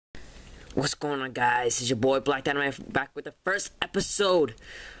What's going on, guys? It's your boy Black Dynamite back with the first episode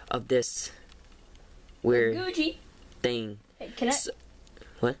of this weird Gucci thing. Hey, can I?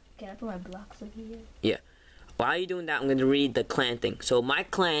 What? Can I put my blocks over here? Yeah. While you're doing that, I'm gonna read the clan thing. So my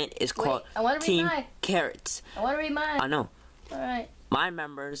clan is called I wanna read Team mine. Carrots. I want to read mine. I know. All right. My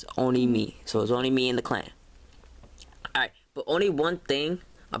members only me, so it's only me in the clan. All right, but only one thing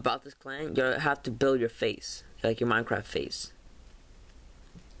about this clan: you have to build your face, like your Minecraft face.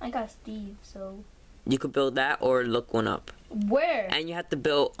 I got Steve, so You could build that or look one up, where? and you have to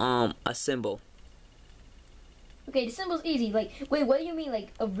build a symbol. Okay, the symbol's easy. Like, wait, what do you mean?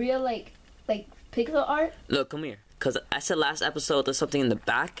 Like a real like pixel art? Look, come here, cause I said last episode there's something in the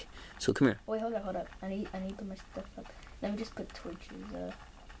back. So come here. Wait, hold up. I need to put my stuff up. Let me just put torches.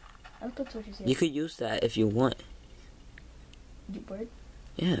 I'll put torches here. You could use that if you want. You word?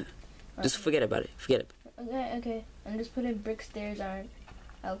 Yeah. Just forget about it. Forget it. Okay. I'm just putting brick stairs on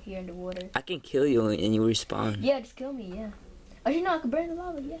out here in the water. I can kill you and you respawn. Yeah, just kill me. Yeah. Oh, you know I can burn the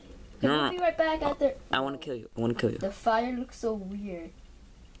lava. Yeah. Okay, No, we'll be right back after. I want to kill you. I want to kill you. The fire looks so weird.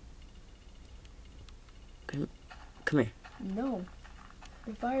 Come here. No.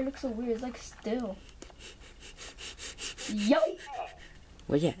 The fire looks so weird. It's like still. Yo!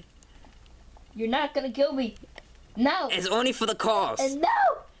 Where you at? You're not gonna kill me. No. It's only for the cause. And no.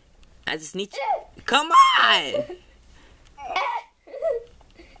 I just need you. Come on!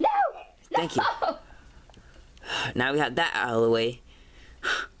 No. Thank you. Now we have that out of the way.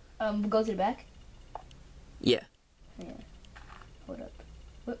 Go to the back. Yeah. Yeah. Hold up.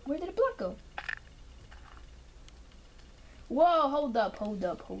 Where did the block go? Whoa! Hold up.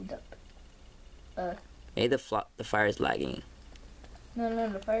 Hey, the fire is lagging. No.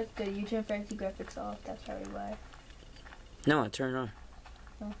 The fire's good. You turn fancy graphics off. That's probably why. No, turn it on.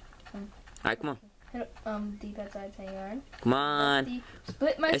 Oh, Alright, come on. D-pad side, hang on. Come on.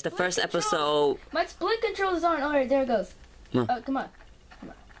 It's the first episode. My split controls is on. Alright, there it goes. Come on. Come on.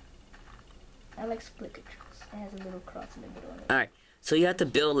 I like split controls. It has a little cross in the middle of it. Alright, so you have to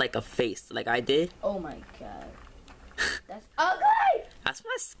build like a face, like I did. Oh my god. That's ugly! That's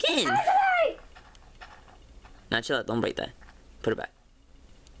my skin. Ugly! Now chill out, don't break that. Put it back.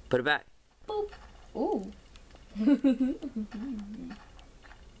 Put it back. Boop. Ooh.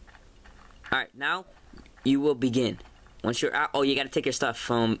 Alright, now you will begin. Once you're out, oh, you gotta take your stuff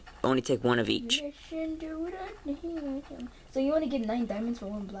from, only take one of each. So you want to get 9 diamonds for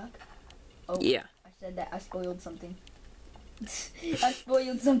 1 block? Oh, Yeah. I said that. I spoiled something. I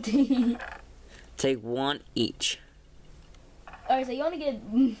spoiled something. Take one each. Alright, so you want to get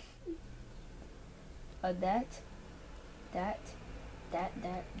that.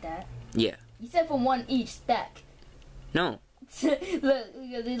 Yeah. You said from 1 each stack. No. Look,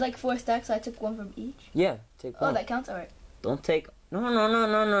 there's like 4 stacks, so I took 1 from each. Yeah, take Oh, one. that counts? Alright. Don't take, no.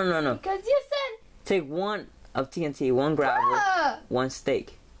 Because you said... Take one of TNT, one gravel, Ah! one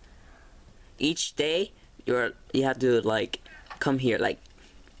steak. Each day, you have to like come here. Like,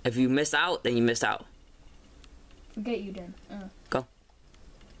 if you miss out, then you miss out. Forget you then. Go.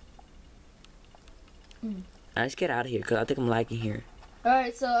 Let's get out of here, cause I think I'm lagging here.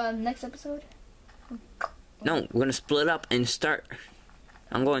 Alright, so next episode? No, we're gonna split up and start.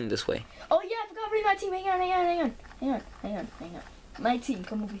 I'm going this way. Oh yeah, I forgot to bring my team. Hang on. My team,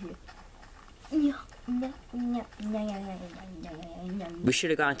 come over here. We should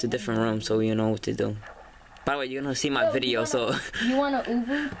have gone to different rooms so you know what to do. By the way, you're gonna see my video, so. You want an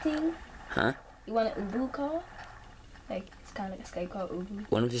Ubu thing? Huh? You want an Ubu call? Like, it's kind of like a Skype call, Ubu.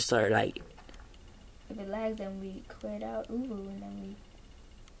 When we start like. If it lags, then we quit out Ubu and then we...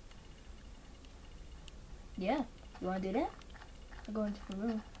 Yeah, you want to do that? I'll go into the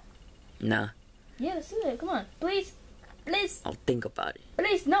room. Nah. Yeah, let's do it. Come on, please. I'll think about it.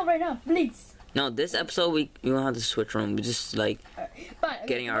 Please, no, right now, please. No, this episode we don't have to switch room. We just like Fine, okay,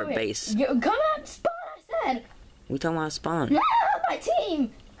 getting our base. Come on, spawn, I said. We talking about spawn. No, my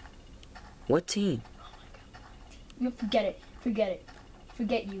team. What team? You forget it. Forget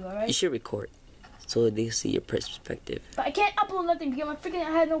you, You alright? should record so they see your perspective. But I can't upload nothing because I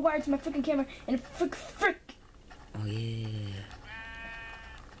had no wire to my freaking camera and frick. Oh yeah.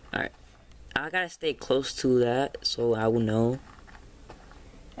 Alright. I gotta stay close to that so I will know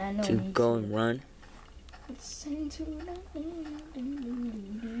I know to go and run. Listen to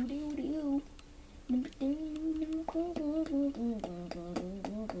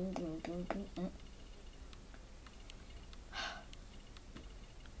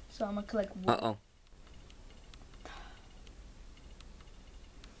So I'm gonna collect wood. Uh-oh.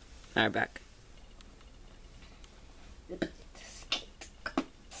 Alright, back.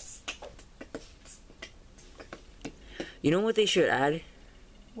 You know what they should add?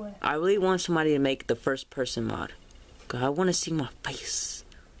 What? I really want somebody to make the first person mod. Cause I want to see my face.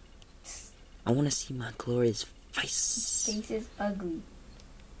 I want to see my glorious face. Face is ugly.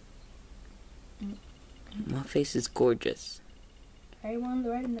 My face is gorgeous. Everyone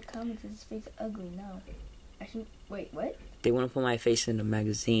write in the comments, his face is ugly now. Actually, wait, what? They want to put my face in the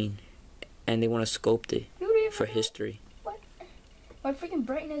magazine. And they want to sculpt it You don't even for know- history. What? My freaking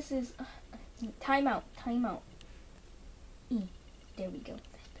brightness is... time out. There we go.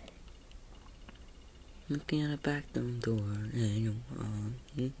 That's better. Looking at the back door.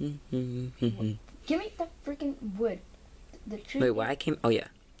 Give me the freaking wood. The tree. Wait, why I came? Oh yeah,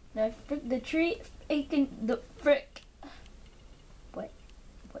 The tree. The frick. What?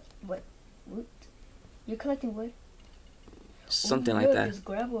 You're collecting wood? something Ooh, like look, that. There's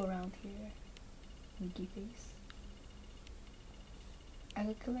gravel around here. Winky face. I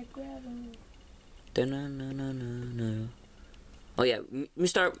could collect gravel. Da-na-na-na-na-na. Oh yeah, let me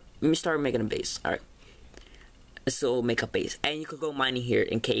start making a base. All right, so make a base, and you could go mining here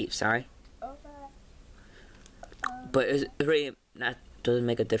in caves. All right, but it's really not doesn't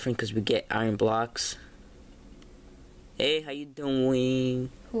make a difference because we get iron blocks. Hey, how you doing?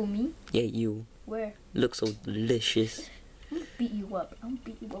 Who, me? Yeah, you Where? look so delicious. I'm gonna beat you up.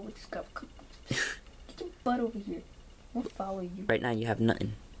 With this cup. Come on. Get your butt over here. I'm gonna follow you. Right now you have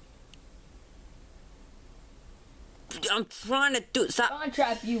nothing. I'm trying to do stop. I'll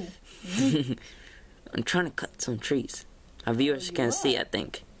trap you. I'm trying to cut some trees. Our viewers you can see, are. I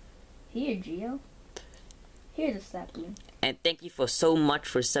think. Here, Gio. Here's a sapling. And thank you for so much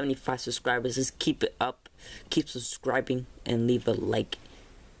for 75 subscribers. Just keep it up. Keep subscribing and leave a like.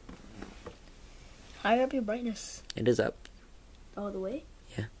 High up your brightness. It is up. All the way?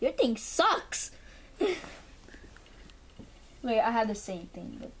 Yeah. Your thing sucks! Wait, I had the same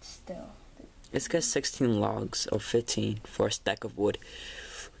thing, but still. Let's get 16 logs or 15 for a stack of wood.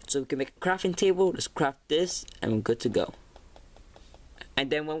 So we can make a crafting table. Let's craft this and we're good to go. And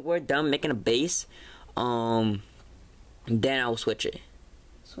then when we're done making a base, then I'll switch it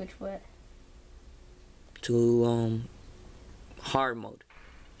Switch what? to hard mode.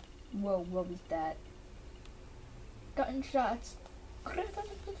 Whoa, what was that? Gotten shots.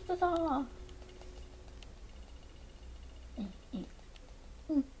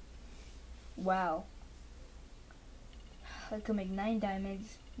 Wow. I could make 9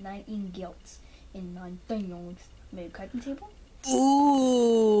 diamonds, 9 ingots, and 9 diamonds. Made a crafting table?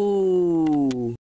 Ooh.